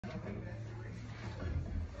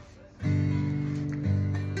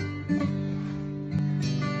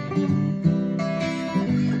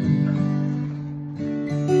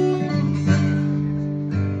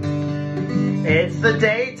It's the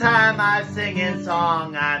daytime I'm singing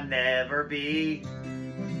song I'd never be.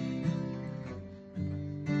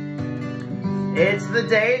 It's the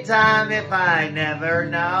daytime if I never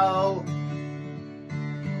know.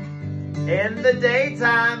 In the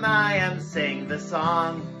daytime I am sing the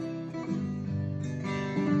song.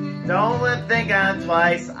 Don't think I'm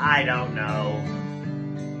twice, I don't know.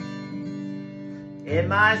 In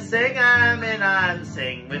my sing I'm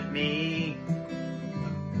sing with me.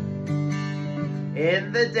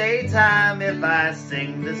 In the daytime if I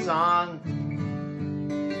sing the song.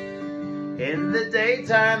 In the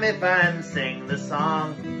daytime if I sing the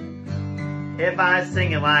song. If I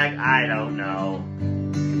sing it like I don't know.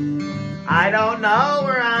 I don't know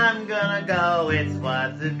where I'm gonna go, it's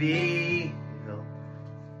what to be.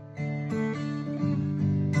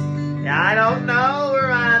 Yeah, I don't know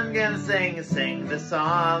where I'm gonna sing the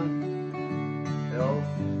song.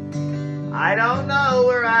 I don't know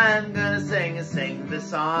where I'm gonna sing the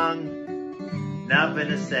song. Nothing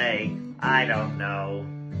to say, I don't know.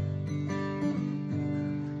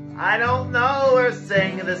 I don't know where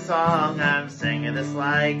sing the song I'm singing this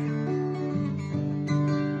like.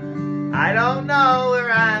 I don't know where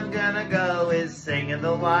I'm gonna go is singing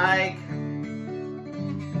the like.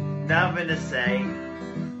 Nothing to say,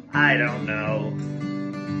 I don't know.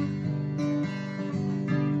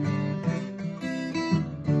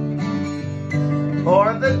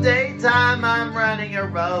 For the daytime I'm running a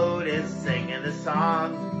road is singing a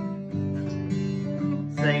song.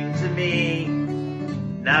 Sing to me,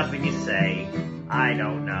 nothing you say, I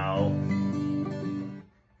don't know.